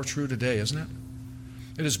is more true today, isn't it?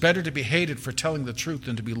 It is better to be hated for telling the truth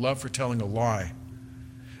than to be loved for telling a lie.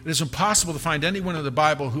 It is impossible to find anyone in the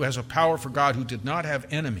Bible who has a power for God who did not have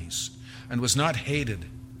enemies and was not hated.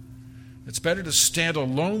 It's better to stand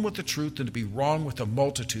alone with the truth than to be wrong with a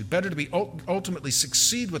multitude. Better to be ultimately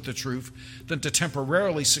succeed with the truth than to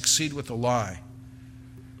temporarily succeed with a lie.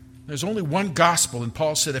 There's only one gospel, and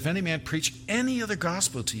Paul said, if any man preach any other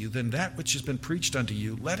gospel to you than that which has been preached unto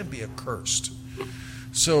you, let him be accursed.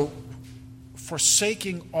 So,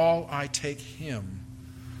 forsaking all, I take him.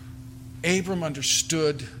 Abram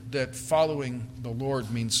understood that following the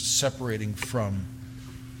Lord means separating from,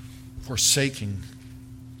 forsaking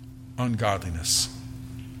ungodliness.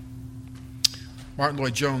 Martin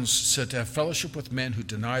Lloyd-Jones said to have fellowship with men who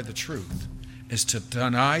deny the truth is to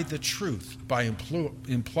deny the truth by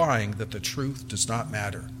implying that the truth does not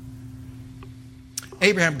matter.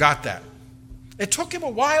 Abraham got that. It took him a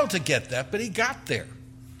while to get that, but he got there.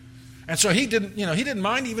 And so he didn't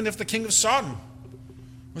mind even if the king of Sodom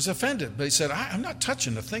was offended, but he said, I'm not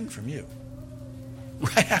touching a thing from you.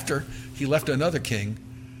 Right after he left another king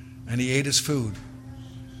and he ate his food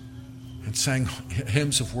and sang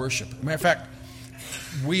hymns of worship. As a matter of fact,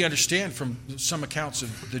 we understand from some accounts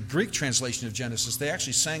of the Greek translation of Genesis, they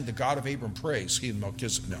actually sang the God of Abram praise. He and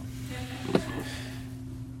Melchizedek, no.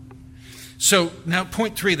 So now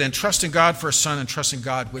point 3 then, trusting God for a son and trusting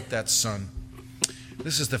God with that son.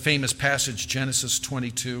 This is the famous passage, Genesis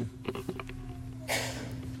 22.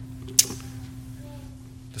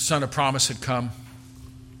 The son of promise had come.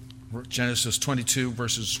 Genesis 22,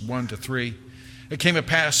 verses 1 to 3. It came to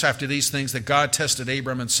pass after these things that God tested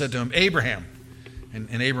Abram and said to him, Abraham.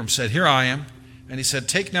 And Abram said, here I am. And he said,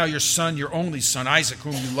 take now your son, your only son, Isaac,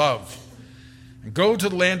 whom you love, and go to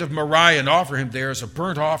the land of Moriah and offer him there as a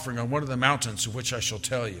burnt offering on one of the mountains of which I shall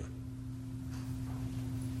tell you.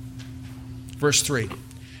 Verse 3.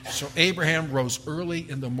 So Abraham rose early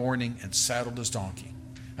in the morning and saddled his donkey.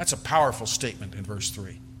 That's a powerful statement in verse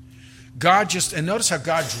 3. And notice how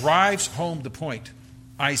God drives home the point.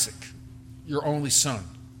 Isaac, your only son,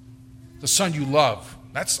 the son you love.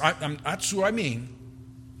 That's who I mean.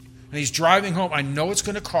 And he's driving home. I know it's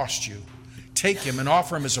going to cost you. Take him and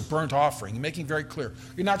offer him as a burnt offering. Making very clear.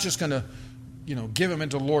 You're not just going to, give him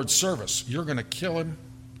into the Lord's service. You're going to kill him,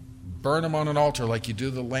 burn him on an altar like you do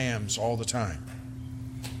the lambs all the time.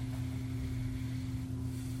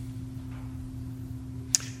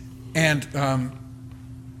 And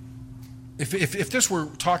if this were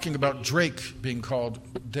talking about Drake being called,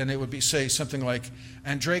 then it would say something like,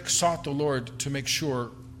 and Drake sought the Lord to make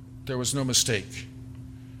sure there was no mistake.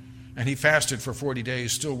 And he fasted for 40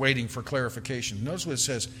 days, still waiting for clarification. Notice what it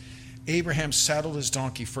says. Abraham saddled his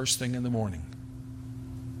donkey first thing in the morning.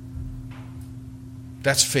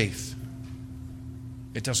 That's faith.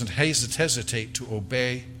 It doesn't hesitate to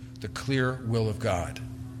obey the clear will of God.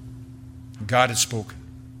 God had spoken.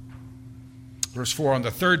 Verse 4, on the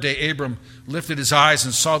third day, Abram lifted his eyes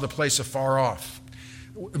and saw the place afar off.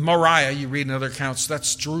 Moriah, you read in other accounts,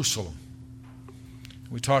 that's Jerusalem.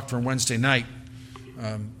 We talked from Wednesday night.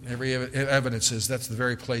 Every evidence is that's the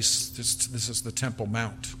very place, this is the Temple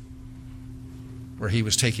Mount, where he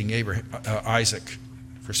was taking Isaac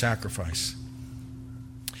for sacrifice.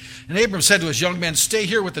 And Abram said to his young men, stay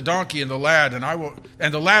here with the donkey and the lad,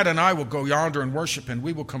 and the lad and I will go yonder and worship, and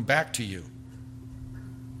we will come back to you.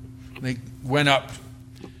 They went up.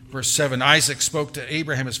 Verse 7, Isaac spoke to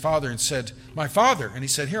Abraham his father and said, my father. And he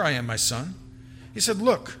said, here I am, my son. He said,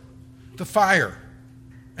 look, the fire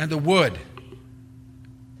and the wood.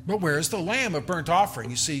 But where is the lamb of burnt offering?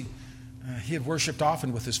 You see, he had worshipped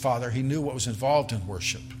often with his father. He knew what was involved in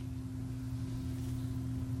worship.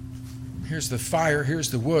 Here's the fire, here's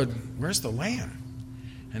the wood. Where's the lamb?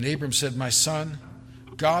 And Abram said, my son,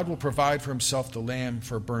 God will provide for himself the lamb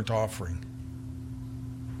for a burnt offering.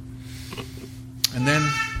 And then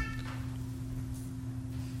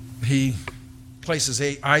he places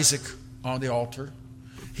Isaac on the altar.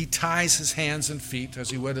 He ties his hands and feet as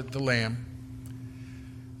he would at the lamb.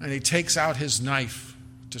 And he takes out his knife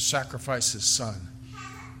to sacrifice his son.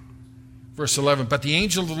 Verse 11, but the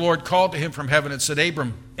angel of the Lord called to him from heaven and said,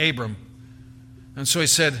 Abram, Abram. And so he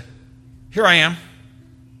said, here I am.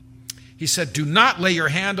 He said, do not lay your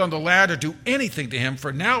hand on the lad or do anything to him,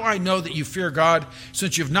 for now I know that you fear God,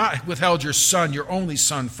 since you have not withheld your son, your only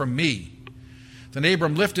son, from me. Then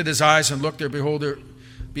Abram lifted his eyes and looked there. Behold,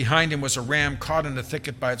 behind him was a ram caught in the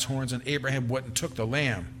thicket by its horns, and Abraham went and took the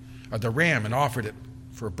ram, and offered it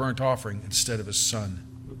for a burnt offering instead of his son.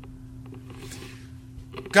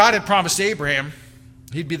 God had promised Abraham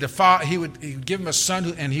he would give him a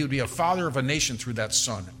son, and he would be a father of a nation through that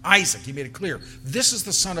son. Isaac, he made it clear. This is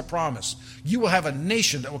the son of promise. You will have a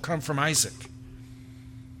nation that will come from Isaac.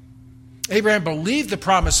 Abraham believed the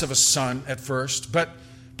promise of a son at first, but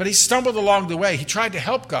But he stumbled along the way. He tried to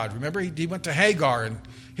help God. Remember, he went to Hagar and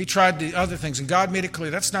he tried the other things. And God made it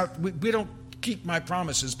clear, we don't keep my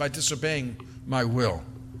promises by disobeying my will.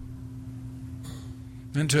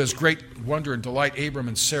 Then to his great wonder and delight, Abram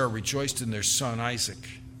and Sarah rejoiced in their son Isaac.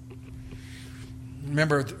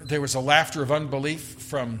 Remember, there was a laughter of unbelief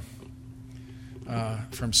from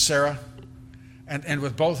Sarah. And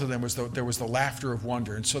with both of them, there was the laughter of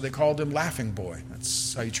wonder. And so they called him Laughing Boy.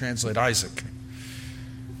 That's how you translate Isaac.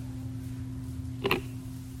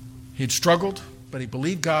 He'd struggled, but he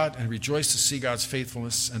believed God and rejoiced to see God's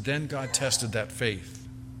faithfulness. And then God tested that faith.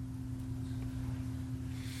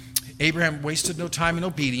 Abraham wasted no time in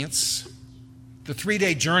obedience. The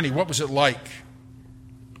 3-day journey, what was it like?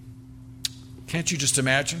 Can't you just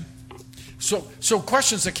imagine? So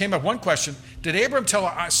questions that came up. One question, did Abraham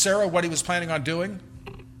tell Sarah what he was planning on doing?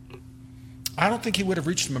 I don't think he would have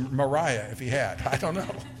reached Moriah if he had. I don't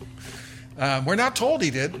know. We're not told he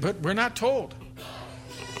did, but we're not told.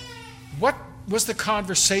 What was the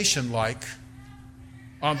conversation like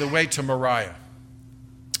on the way to Moriah?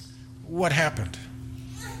 What happened?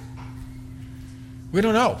 We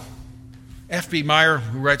don't know. F.B. Meyer,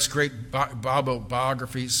 who writes great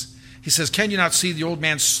biographies, he says, can you not see the old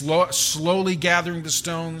man slowly gathering the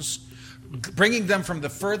stones, bringing them from the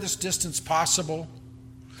furthest distance possible,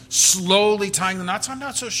 slowly tying the knots? I'm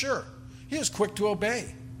not so sure. He was quick to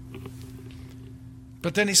obey.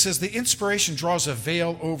 But then he says, the inspiration draws a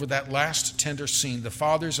veil over that last tender scene, the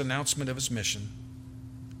father's announcement of his mission,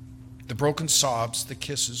 the broken sobs, the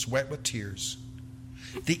kisses, wet with tears,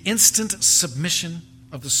 the instant submission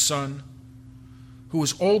of the son, who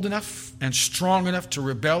was old enough and strong enough to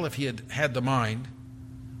rebel if he had had the mind,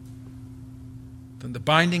 then the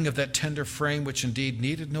binding of that tender frame, which indeed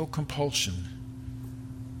needed no compulsion,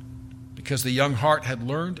 because the young heart had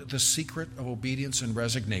learned the secret of obedience and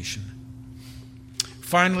resignation.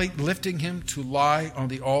 Finally, lifting him to lie on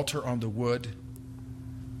the altar on the wood.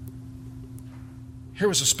 Here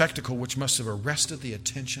was a spectacle which must have arrested the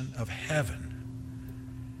attention of heaven.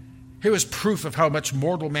 Here was proof of how much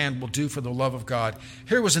mortal man will do for the love of God.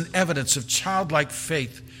 Here was an evidence of childlike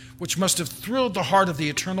faith, which must have thrilled the heart of the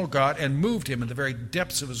eternal God and moved him in the very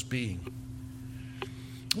depths of his being.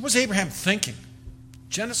 What was Abraham thinking?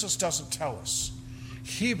 Genesis doesn't tell us.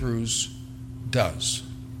 Hebrews does.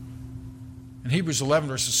 In Hebrews 11,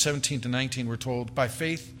 verses 17 to 19, we're told, by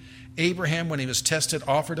faith, Abraham, when he was tested,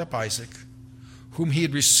 offered up Isaac, whom he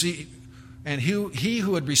had received, and he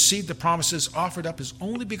who had received the promises offered up his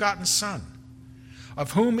only begotten son,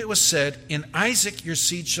 of whom it was said, in Isaac your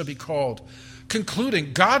seed shall be called,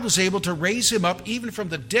 concluding God was able to raise him up even from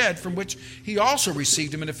the dead, from which he also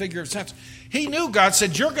received him in a figure of sense. He knew God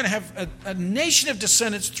said, you're going to have a nation of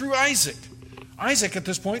descendants through Isaac. Isaac at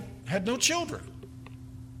this point had no children.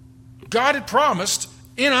 God had promised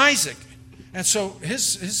in Isaac. And so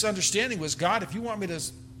his understanding was, God, if you want me to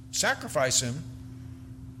sacrifice him,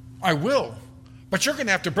 I will. But you're going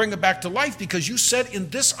to have to bring him back to life because you said in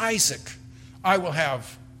this Isaac, I will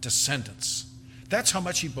have descendants. That's how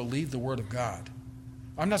much he believed the word of God.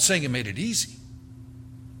 I'm not saying it made it easy.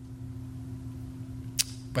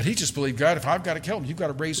 But he just believed, God, if I've got to kill him, you've got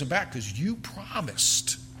to raise him back because you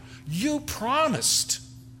promised. You promised.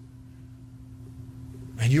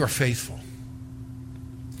 And you are faithful.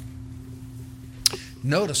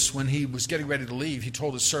 Notice when he was getting ready to leave, he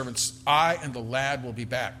told his servants, I and the lad will be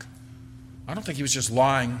back. I don't think he was just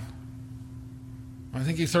lying. I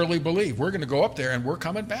think he thoroughly believed, we're going to go up there and we're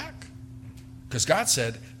coming back. Because God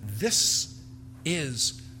said, this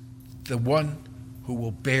is the one who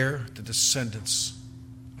will bear the descendants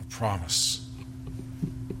of promise.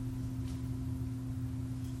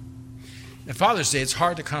 At Father's Day, it's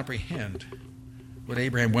hard to comprehend what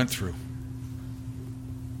Abraham went through.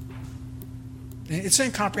 It's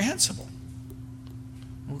incomprehensible.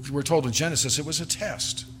 We're told in Genesis it was a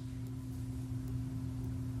test.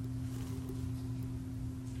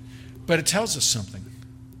 But it tells us something.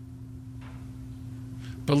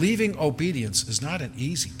 Believing obedience is not an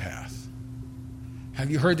easy path. Have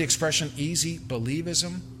you heard the expression easy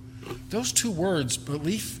believism? Those two words,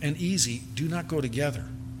 belief and easy, do not go together.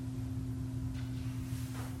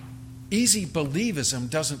 Easy believism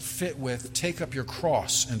doesn't fit with take up your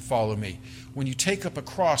cross and follow me. When you take up a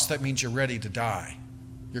cross, that means you're ready to die.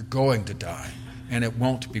 You're going to die, and it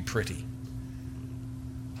won't be pretty.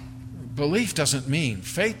 Faith doesn't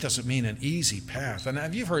mean an easy path. And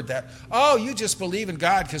have you heard that? Oh, you just believe in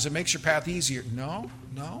God because it makes your path easier. No.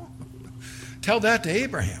 Tell that to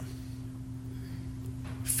Abraham.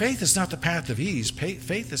 Faith is not the path of ease.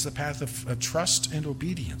 Faith is the path of trust and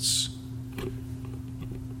obedience.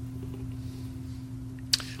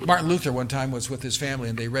 Martin Luther one time was with his family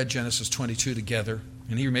and they read Genesis 22 together,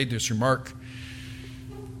 and he made this remark.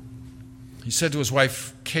 He said to his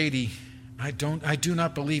wife, Katie, I do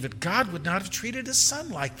not believe it. God would not have treated his son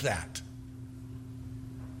like that.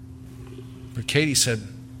 But Katie said,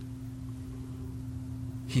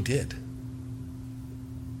 he did.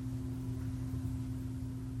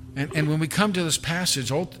 And when we come to this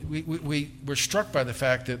passage, we're struck by the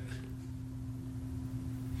fact that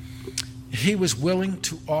he was willing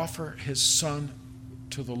to offer his son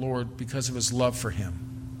to the Lord because of his love for him.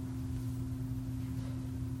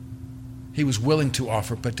 He was willing to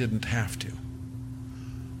offer, but didn't have to.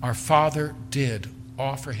 Our Father did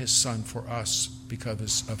offer his son for us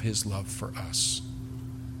because of his love for us.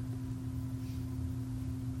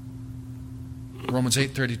 Romans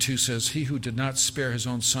 8:32 says, he who did not spare his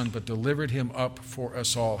own son, but delivered him up for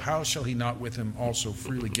us all, how shall he not with him also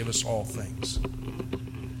freely give us all things?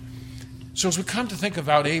 So as we come to think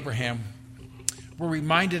about Abraham, we're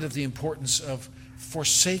reminded of the importance of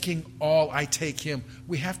forsaking all, I take him.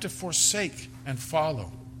 We have to forsake and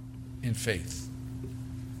follow in faith.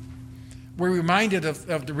 We're reminded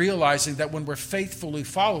of the realizing that when we're faithfully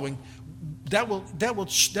following, that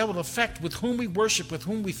will affect with whom we worship, with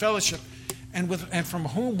whom we fellowship, and from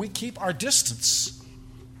whom we keep our distance.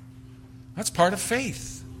 That's part of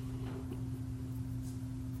faith.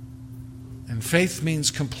 And faith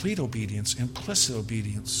means complete obedience, implicit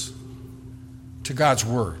obedience to God's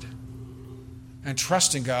word, and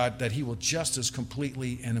trusting God that he will just as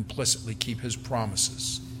completely and implicitly keep his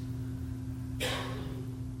promises.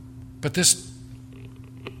 But this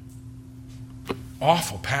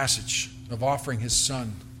awful passage of offering his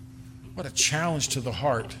son, what a challenge to the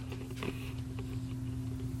heart.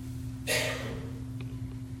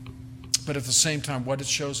 But at the same time, what it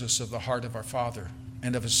shows us of the heart of our Father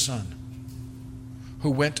and of his Son, who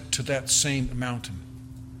went to that same mountain,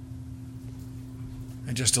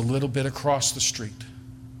 and just a little bit across the street,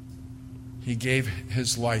 he gave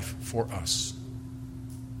his life for us.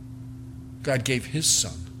 God gave his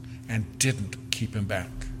son and didn't keep him back.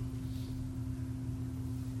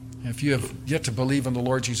 And if you have yet to believe in the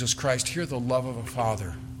Lord Jesus Christ, hear the love of a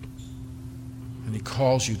Father. And he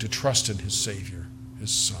calls you to trust in his Savior, his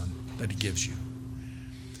Son, that he gives you.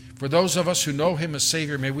 For those of us who know him as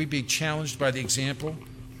Savior, may we be challenged by the example.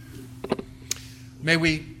 May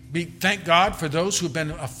we thank God for those who have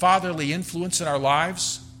been a fatherly influence in our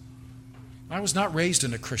lives. I was not raised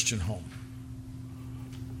in a Christian home,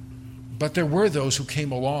 but there were those who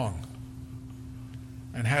came along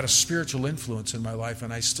and had a spiritual influence in my life,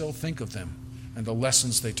 and I still think of them and the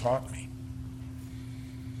lessons they taught me.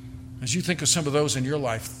 As you think of some of those in your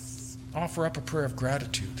life, offer up a prayer of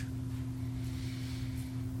gratitude.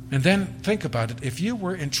 And then think about it. If you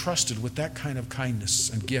were entrusted with that kind of kindness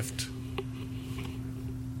and gift,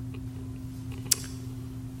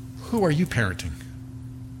 who are you parenting?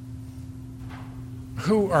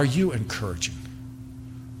 Who are you encouraging?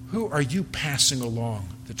 Who are you passing along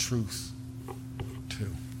the truth to?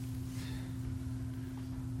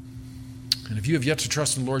 And if you have yet to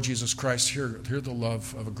trust in the Lord Jesus Christ, hear the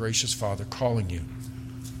love of a gracious Father calling you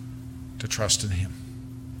to trust in him.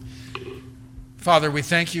 Father, we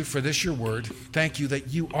thank you for this, your word. Thank you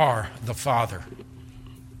that you are the Father,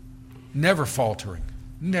 never faltering,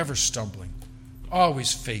 never stumbling,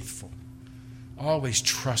 always faithful, always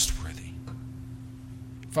trustworthy.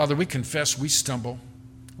 Father, we confess we stumble,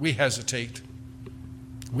 we hesitate,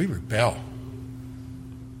 we rebel.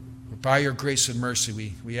 But by your grace and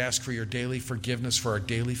mercy, we ask for your daily forgiveness for our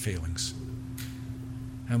daily failings.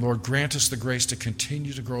 And Lord, grant us the grace to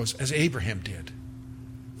continue to grow as Abraham did,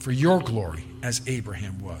 for your glory as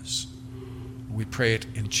Abraham was. We pray it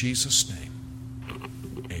in Jesus' name.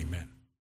 Amen.